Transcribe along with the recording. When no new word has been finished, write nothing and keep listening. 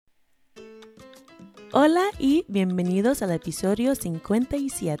Hola y bienvenidos al episodio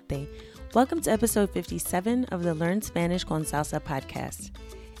 57. Welcome to episode 57 of the Learn Spanish con Salsa podcast.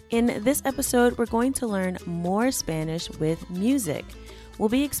 In this episode, we're going to learn more Spanish with music. We'll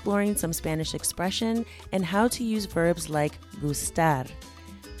be exploring some Spanish expression and how to use verbs like gustar.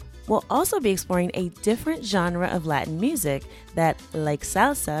 We'll also be exploring a different genre of Latin music that, like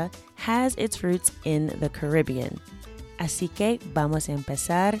salsa, has its roots in the Caribbean. Así que vamos a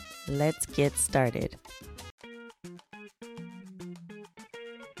empezar. Let's get started.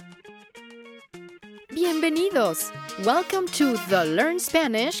 Bienvenidos! Welcome to the Learn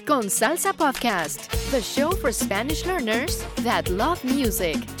Spanish con Salsa podcast, the show for Spanish learners that love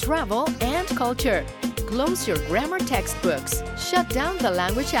music, travel, and culture. Close your grammar textbooks, shut down the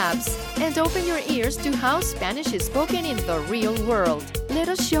language apps, and open your ears to how Spanish is spoken in the real world. Let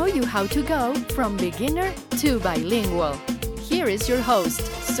us show you how to go from beginner to bilingual. Here is your host,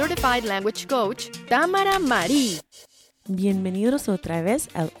 certified language coach, Tamara Marie. Bienvenidos otra vez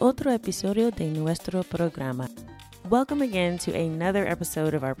al otro episodio de nuestro programa. Welcome again to another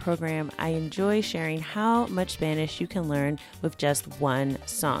episode of our program. I enjoy sharing how much Spanish you can learn with just one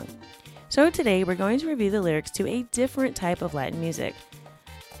song. So today we're going to review the lyrics to a different type of Latin music.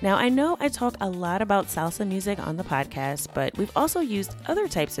 Now, I know I talk a lot about salsa music on the podcast, but we've also used other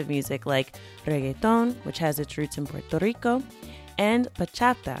types of music like reggaeton, which has its roots in Puerto Rico, and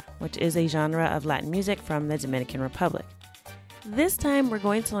bachata, which is a genre of Latin music from the Dominican Republic. This time, we're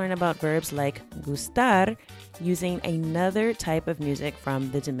going to learn about verbs like gustar using another type of music from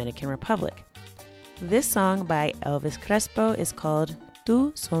the Dominican Republic. This song by Elvis Crespo is called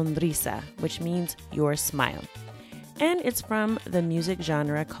Tu sonrisa, which means your smile. And it's from the music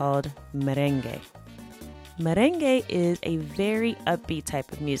genre called merengue. Merengue is a very upbeat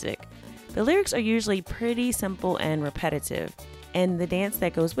type of music. The lyrics are usually pretty simple and repetitive, and the dance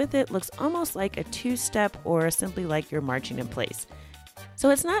that goes with it looks almost like a two-step or simply like you're marching in place.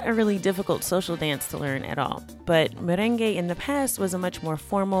 So it's not a really difficult social dance to learn at all, but merengue in the past was a much more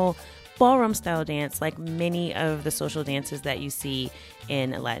formal ballroom-style dance like many of the social dances that you see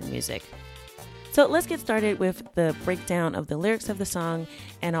in Latin music. So let's get started with the breakdown of the lyrics of the song,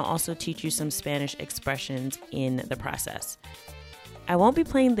 and I'll also teach you some Spanish expressions in the process. I won't be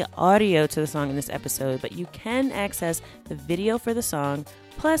playing the audio to the song in this episode, but you can access the video for the song,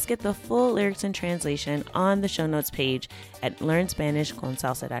 plus get the full lyrics and translation on the show notes page at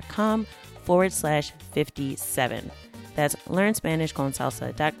learnspanishconsalsa.com/57. That's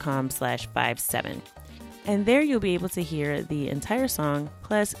learnspanishconsalsa.com/57. And there you'll be able to hear the entire song,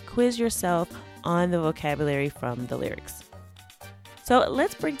 plus quiz yourself on the vocabulary from the lyrics. So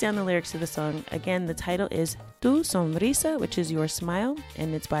let's break down the lyrics of the song. Again, the title is Tu sonrisa, which is your smile,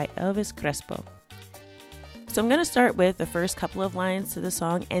 and it's by Elvis Crespo. So I'm going to start with the first couple of lines to the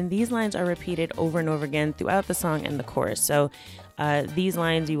song, and these lines are repeated over and over again throughout the song and the chorus. So these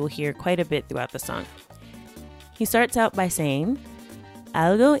lines you will hear quite a bit throughout the song. He starts out by saying,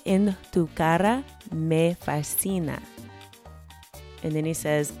 Algo en tu cara me fascina. And then he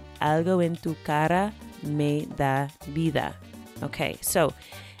says, Algo en tu cara me da vida. Okay, so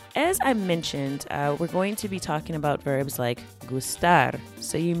as I mentioned, we're going to be talking about verbs like gustar.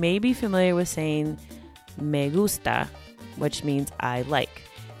 So you may be familiar with saying me gusta, which means I like.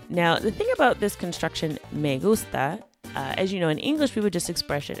 Now, the thing about this construction, me gusta, as you know, in English, we would just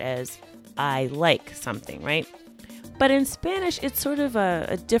express it as I like something, right? But in Spanish, it's sort of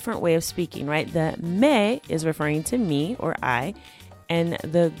a different way of speaking, right? The me is referring to me or I, and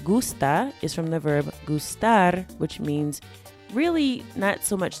the gusta is from the verb gustar, which means really not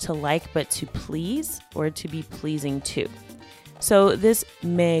so much to like, but to please or to be pleasing to. So this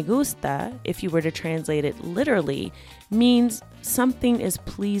me gusta, if you were to translate it literally, means something is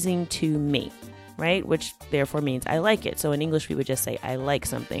pleasing to me, right? Which therefore means I like it. So in English, we would just say I like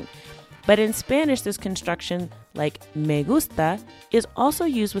something. But in Spanish, this construction, like me gusta, is also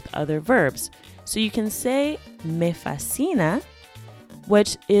used with other verbs. So you can say me fascina,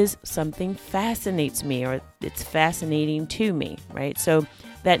 which is something fascinates me or it's fascinating to me, right? So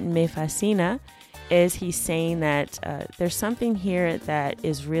that me fascina is he's saying that there's something here that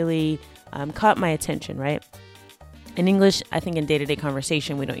is really caught my attention, right? In English, I think in day-to-day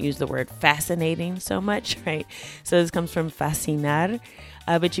conversation, we don't use the word fascinating so much, right? So this comes from fascinar,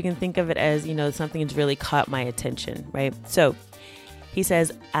 but you can think of it as, you know, something that's really caught my attention, right? So he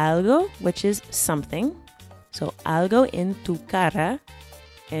says algo, which is something. So algo en tu cara,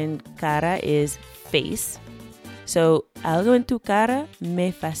 and cara is face. So algo en tu cara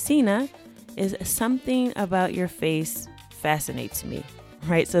me fascina is something about your face fascinates me,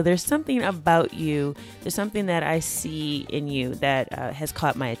 right? So there's something about you, there's something that I see in you that has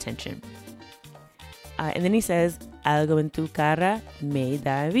caught my attention. And then he says, algo en tu cara me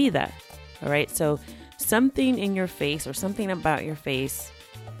da vida. All right, so something in your face or something about your face,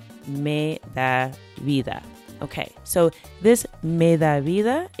 me da vida. Okay, so this me da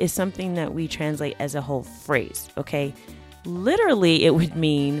vida is something that we translate as a whole phrase, okay? Literally, it would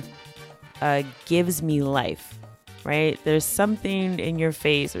mean gives me life, right? There's something in your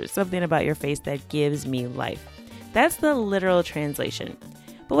face or something about your face that gives me life. That's the literal translation.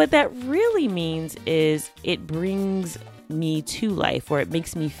 But what that really means is it brings me to life, or it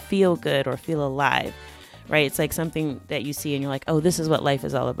makes me feel good or feel alive, right? It's like something that you see and you're like, oh, this is what life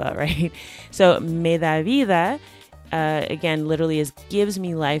is all about, right? So me da vida, again, literally is gives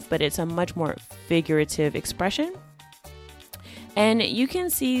me life, but it's a much more figurative expression. And you can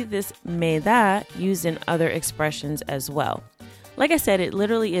see this me da used in other expressions as well. Like I said, it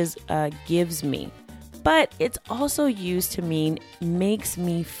literally is gives me. But it's also used to mean makes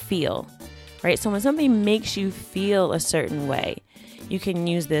me feel, right? So when something makes you feel a certain way, you can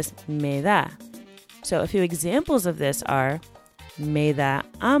use this me da. So a few examples of this are me da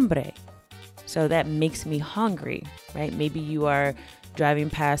hambre. So that makes me hungry, right? Maybe you are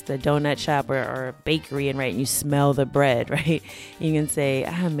driving past a donut shop or a bakery and you smell the bread, right? You can say,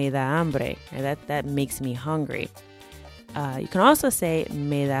 me da hambre. Right? That makes me hungry. You can also say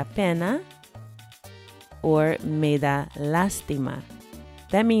me da pena, or me da lástima.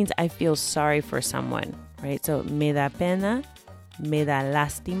 That means I feel sorry for someone, right? So me da pena, me da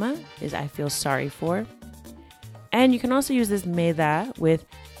lástima is I feel sorry for. And you can also use this me da with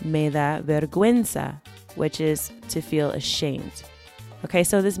me da vergüenza, which is to feel ashamed. Okay,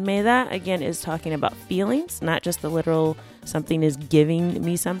 so this me da, again, is talking about feelings, not just the literal something is giving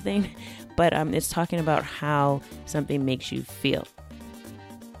me something, but it's talking about how something makes you feel.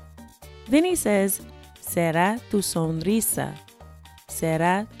 Then he says, será tu sonrisa.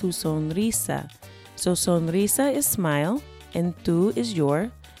 Será tu sonrisa. So sonrisa is smile and tu is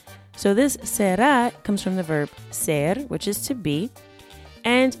your. So this será comes from the verb ser, which is to be.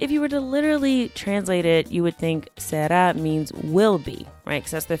 And if you were to literally translate it, you would think será means will be, right?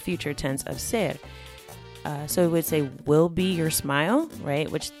 Because that's the future tense of ser. So it would say will be your smile,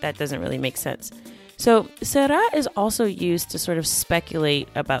 right? Which that doesn't really make sense. So será is also used to sort of speculate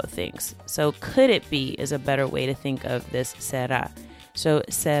about things. So could it be is a better way to think of this será. So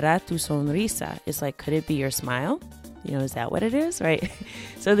será tu sonrisa is like, could it be your smile? You know, is that what it is, right?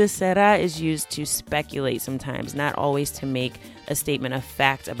 So this será is used to speculate sometimes, not always to make a statement of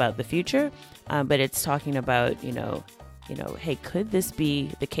fact about the future, but it's talking about, hey, could this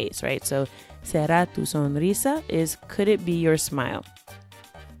be the case, right? So será tu sonrisa is, could it be your smile?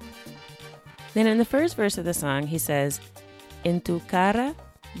 Then in the first verse of the song, he says, en tu cara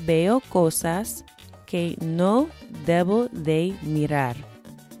veo cosas que no debo de mirar.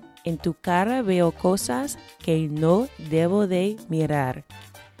 En tu cara veo cosas que no debo de mirar.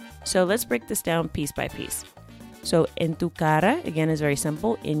 So let's break this down piece by piece. So en tu cara, again, is very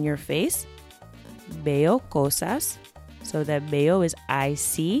simple, in your face. Veo cosas. So that veo is I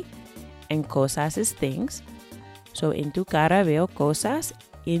see, and cosas is things. So en tu cara veo cosas.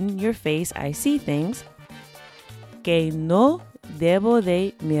 In your face, I see things que no debo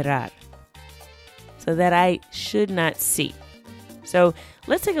de mirar. So that I should not see. So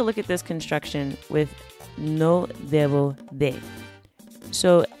let's take a look at this construction with no debo de.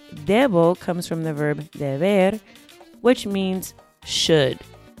 So debo comes from the verb deber, which means should.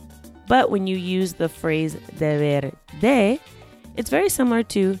 But when you use the phrase deber de, it's very similar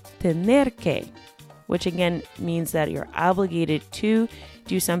to tener que, which again means that you're obligated to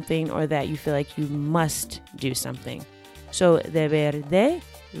do something or that you feel like you must do something. So deber de,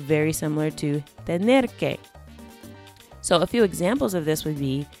 very similar to tener que. So a few examples of this would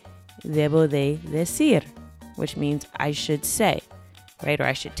be debo de decir, which means I should say, right? Or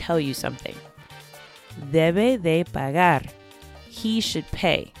I should tell you something. Debe de pagar, he should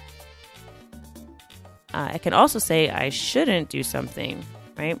pay. I can also say I shouldn't do something,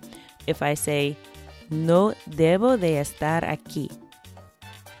 right? If I say no debo de estar aquí,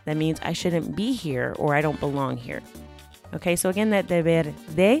 that means I shouldn't be here or I don't belong here. Okay, so again, that deber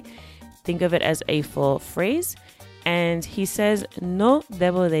de, think of it as a full phrase. And he says, no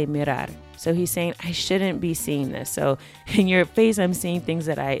debo de mirar. So he's saying, I shouldn't be seeing this. So in your face, I'm seeing things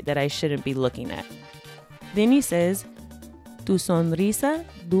that I shouldn't be looking at. Then he says, tu sonrisa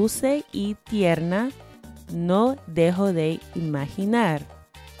dulce y tierna no dejo de imaginar.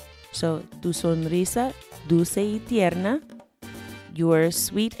 So tu sonrisa dulce y tierna, your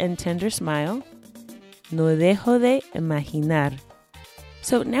sweet and tender smile, no dejo de imaginar.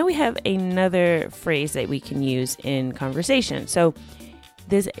 So now we have another phrase that we can use in conversation. So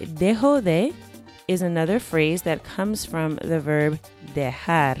this dejo de is another phrase that comes from the verb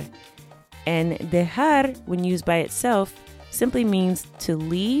dejar. And dejar, when used by itself, simply means to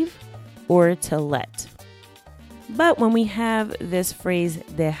leave or to let. But when we have this phrase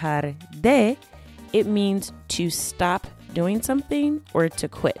dejar de, it means to stop doing something or to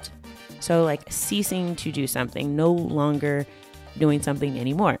quit. So like ceasing to do something, no longer doing something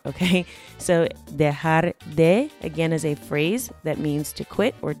anymore, okay? So dejar de, again, is a phrase that means to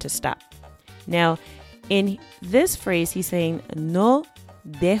quit or to stop. Now, in this phrase, he's saying, no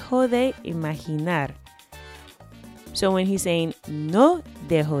dejo de imaginar. So when he's saying, no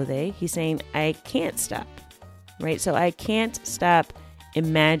dejo de, he's saying, I can't stop, right? So I can't stop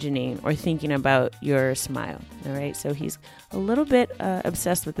imagining or thinking about your smile, all right? So he's a little bit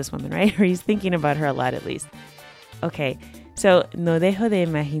obsessed with this woman, right? Or he's thinking about her a lot at least. Okay, so no dejo de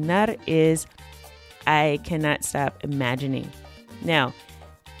imaginar is I cannot stop imagining. Now,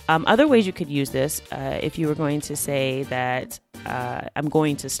 other ways you could use this, if you were going to say that I'm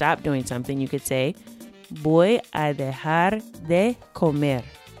going to stop doing something, you could say, voy a dejar de comer.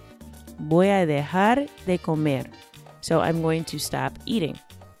 Voy a dejar de comer. So I'm going to stop eating.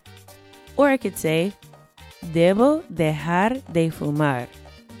 Or I could say, debo dejar de fumar,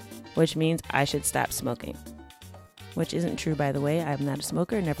 which means I should stop smoking. Which isn't true, by the way. I'm not a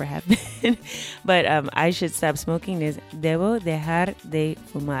smoker, never have been. But I should stop smoking is debo dejar de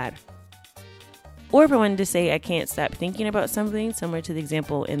fumar. Or if I wanted to say I can't stop thinking about something, similar to the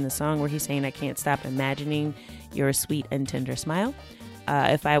example in the song where he's saying I can't stop imagining your sweet and tender smile.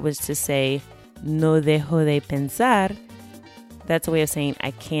 If I was to say no dejo de pensar, that's a way of saying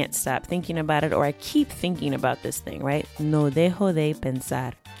I can't stop thinking about it or I keep thinking about this thing, right? No dejo de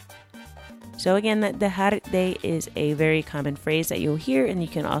pensar. So again, that dejar de is a very common phrase that you'll hear, and you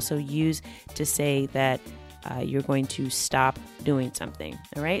can also use to say that you're going to stop doing something.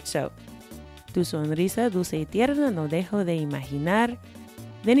 All right, so tu sonrisa dulce y tierna, no dejo de imaginar.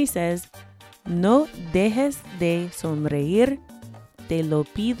 Then he says, no dejes de sonreír, te lo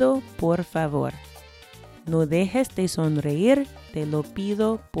pido por favor. No dejes de sonreír, te lo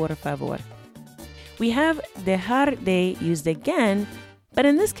pido por favor. We have dejar de used again, but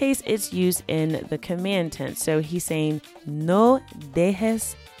in this case, it's used in the command tense. So he's saying, no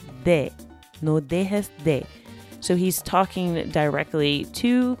dejes de. No dejes de. So he's talking directly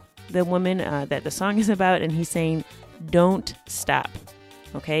to the woman that the song is about, and he's saying, don't stop.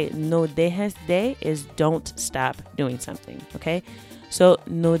 Okay? No dejes de is don't stop doing something. Okay? So,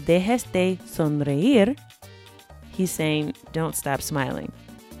 no dejes de sonreír. He's saying, don't stop smiling.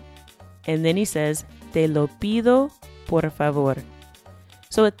 And then he says, te lo pido por favor.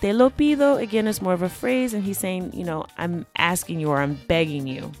 So te lo pido, again, is more of a phrase, and he's saying, I'm asking you or I'm begging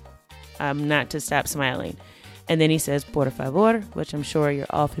you not to stop smiling. And then he says, por favor, which I'm sure you're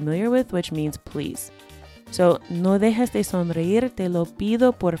all familiar with, which means please. So, no dejes de sonreír, te lo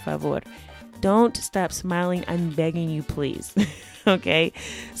pido por favor. Don't stop smiling, I'm begging you, please. Okay?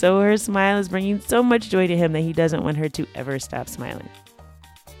 So her smile is bringing so much joy to him that he doesn't want her to ever stop smiling.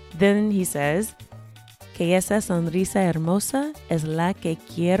 Then he says, que esa sonrisa hermosa es la que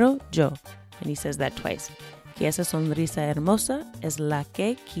quiero yo. And he says that twice. Que esa sonrisa hermosa es la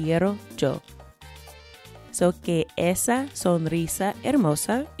que quiero yo. So que esa sonrisa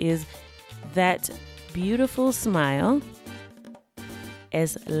hermosa is that beautiful smile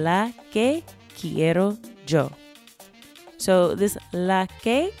es la que quiero yo. So this la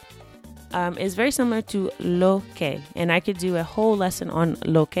que is very similar to lo que. And I could do a whole lesson on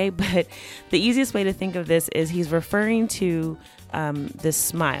lo que, but the easiest way to think of this is he's referring to this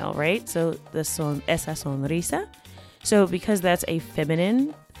smile, right? So esa sonrisa. So because that's a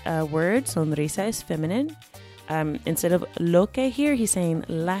feminine word, sonrisa is feminine. Instead of lo que here, he's saying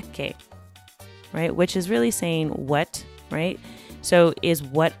la que, right? Which is really saying what, right? So is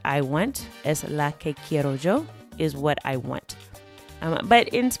what I want, es la que quiero yo, is what I want. But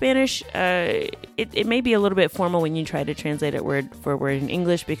in Spanish, it may be a little bit formal when you try to translate it word for word in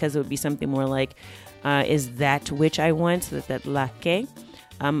English, because it would be something more like, is that which I want, so that la que.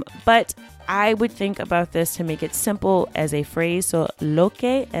 But I would think about this to make it simple as a phrase. So lo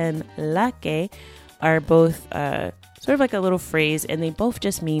que and la que are both sort of like a little phrase, and they both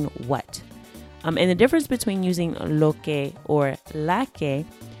just mean what. And the difference between using lo que or la que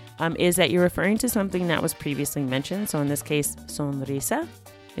is that you're referring to something that was previously mentioned. So in this case, sonrisa,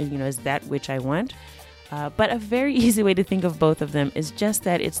 is that which I want. But a very easy way to think of both of them is just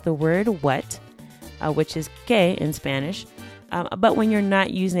that it's the word what, which is que in Spanish, but when you're not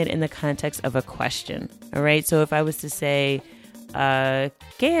using it in the context of a question. All right. So if I was to say, ¿qué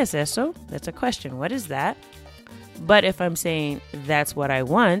es eso? That's a question. What is that? But if I'm saying that's what I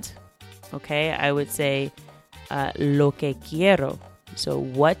want, okay, I would say lo que quiero. So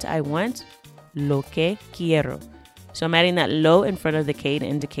what I want, lo que quiero. So I'm adding that lo in front of the que to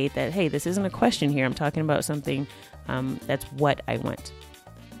indicate that, hey, this isn't a question here. I'm talking about something that's what I want.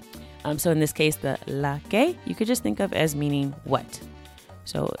 So in this case, the la que, you could just think of as meaning what.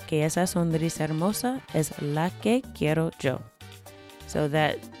 So, que esa sonrisa hermosa es la que quiero yo. So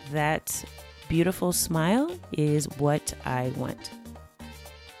that beautiful smile is what I want.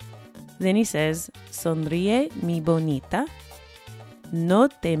 Then he says, sonríe mi bonita, no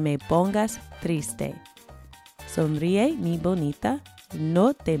te me pongas triste. Sonríe mi bonita,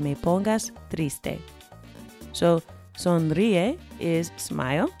 no te me pongas triste. So sonríe is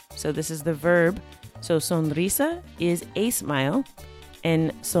smile. So this is the verb. So sonrisa is a smile,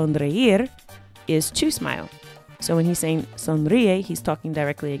 and sonreír is to smile. So when he's saying sonríe, he's talking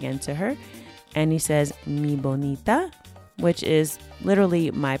directly again to her. And he says mi bonita, which is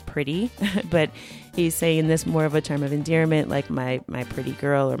literally my pretty, but he's saying this more of a term of endearment, like my pretty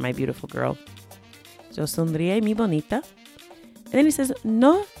girl or my beautiful girl. So sonríe mi bonita. And then he says,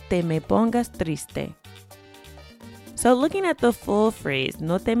 no te me pongas triste. So looking at the full phrase,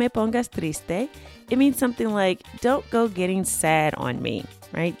 no te me pongas triste, it means something like, don't go getting sad on me,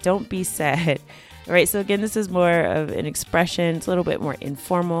 right? Don't be sad. All right, so again, this is more of an expression. It's a little bit more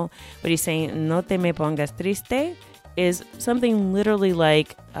informal. But he's saying, no te me pongas triste is something literally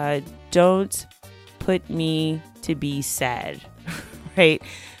like, don't put me to be sad, right?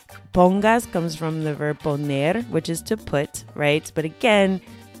 Pongas comes from the verb poner, which is to put, right? But again,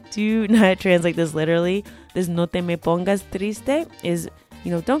 do not translate this literally. This no te me pongas triste is,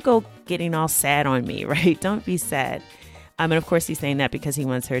 don't go getting all sad on me, right? Don't be sad. And of course, he's saying that because he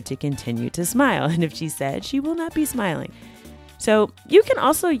wants her to continue to smile. And if she's sad, she will not be smiling. So you can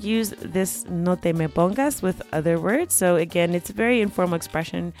also use this no te me pongas with other words. So again, it's a very informal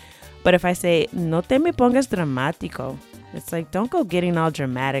expression. But if I say no te me pongas dramático, it's like, don't go getting all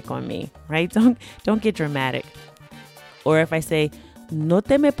dramatic on me, right? Don't get dramatic. Or if I say no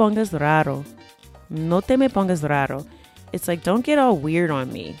te me pongas raro, no te me pongas raro, it's like, don't get all weird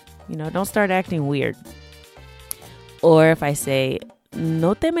on me. Don't start acting weird. Or if I say,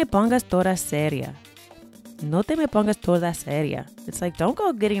 no te me pongas toda seria. No te me pongas toda seria. It's like, don't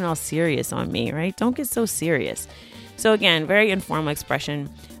go getting all serious on me, right? Don't get so serious. So again, very informal expression.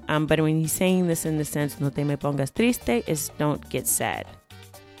 But when he's saying this in the sense, no te me pongas triste, is don't get sad.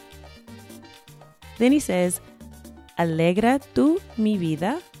 Then he says, alegra tú mi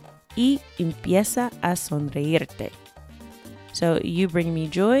vida y empieza a sonreírte. So you bring me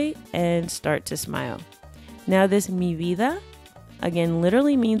joy and start to smile. Now this mi vida, again,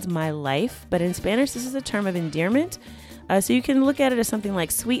 literally means my life, but in Spanish, this is a term of endearment. So you can look at it as something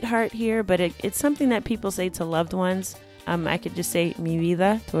like sweetheart here, but it's something that people say to loved ones. I could just say mi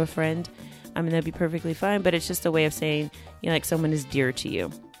vida to a friend. That'd be perfectly fine, but it's just a way of saying, like someone is dear to you.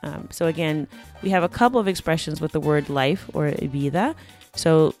 So again, we have a couple of expressions with the word life or vida.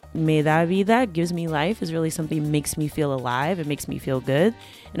 So me da vida, gives me life, is really something that makes me feel alive. It makes me feel good.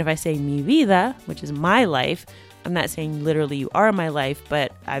 And if I say mi vida, which is my life, I'm not saying literally you are my life,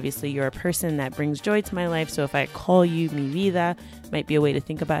 but obviously you're a person that brings joy to my life. So if I call you mi vida, might be a way to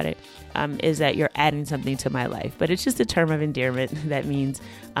think about it, is that you're adding something to my life. But it's just a term of endearment that means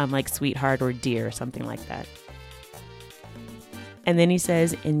like sweetheart or dear or something like that. And then he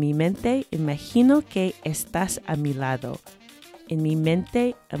says, en mi mente imagino que estás a mi lado. En mi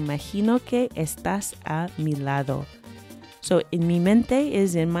mente imagino que estás a mi lado. So en mi mente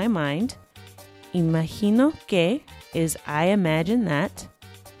is in my mind. Imagino que is I imagine that.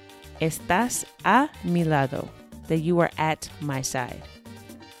 Estás a mi lado, that you are at my side.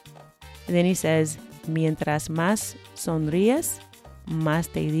 And then he says, mientras más sonríes,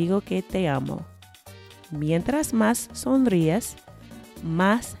 más te digo que te amo. Mientras más sonríes,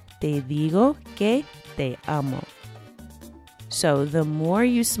 más te digo que te amo. So the more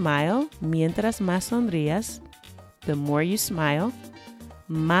you smile, mientras más sonrías, the more you smile,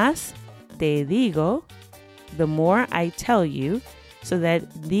 más te digo, the more I tell you. So that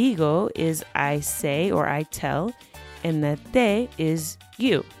digo is I say or I tell, and that te is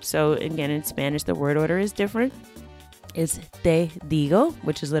you. So again, in Spanish, the word order is different. It's te digo,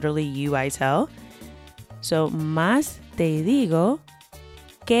 which is literally you, I tell. So más te digo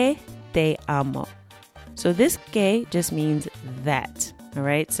que te amo. So this que just means that, all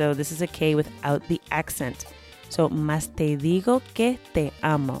right? So this is a que without the accent. So más te digo que te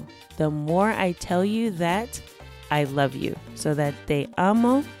amo. The more I tell you that I love you. So that te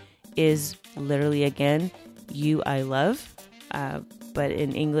amo is literally, again, you I love. But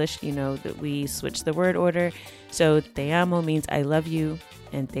in English, that we switch the word order. So te amo means I love you.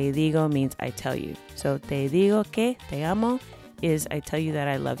 and te digo means I tell you. So te digo que te amo is I tell you that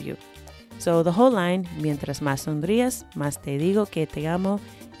I love you. So the whole line, mientras más sonrías, más te digo que te amo,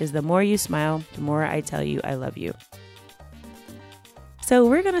 is the more you smile, the more I tell you I love you. So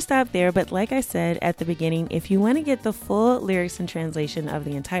we're going to stop there, but like I said at the beginning, if you want to get the full lyrics and translation of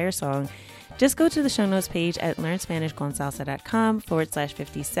the entire song, just go to the show notes page at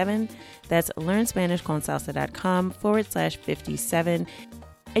learnspanishconsalsa.com/57. That's learnspanishconsalsa.com/57.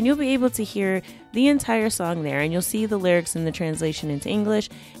 And you'll be able to hear the entire song there, and you'll see the lyrics and the translation into English.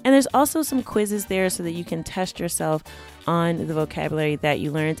 And there's also some quizzes there so that you can test yourself on the vocabulary that you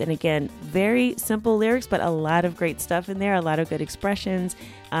learned. And again, very simple lyrics, but a lot of great stuff in there, a lot of good expressions,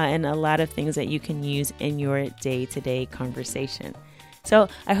 and a lot of things that you can use in your day-to-day conversation. So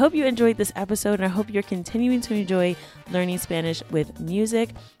I hope you enjoyed this episode, and I hope you're continuing to enjoy learning Spanish with music.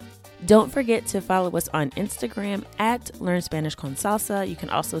 Don't forget to follow us on Instagram at Learn Spanish con Salsa. You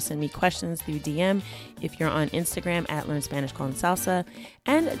can also send me questions through DM if you're on Instagram at Learn Spanish con Salsa.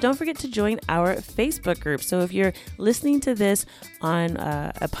 And don't forget to join our Facebook group. So if you're listening to this on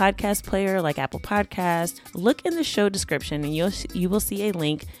a podcast player like Apple Podcasts, look in the show description and you will see a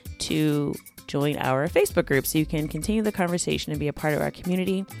link to join our Facebook group so you can continue the conversation and be a part of our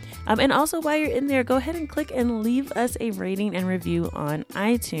community. And also while you're in there, go ahead and click and leave us a rating and review on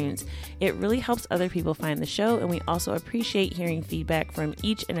iTunes. It really helps other people find the show, and we also appreciate hearing feedback from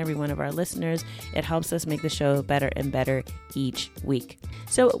each and every one of our listeners. It helps us make the show better and better each week.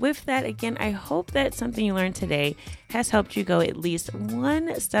 So with that, again, I hope that something you learned today has helped you go at least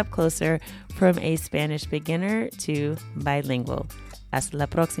one step closer from a Spanish beginner to bilingual. Hasta la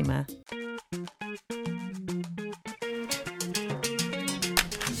próxima.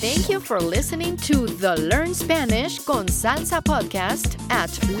 Thank you for listening to the Learn Spanish con Salsa podcast at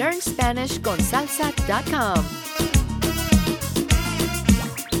learnspanishconsalsa.com.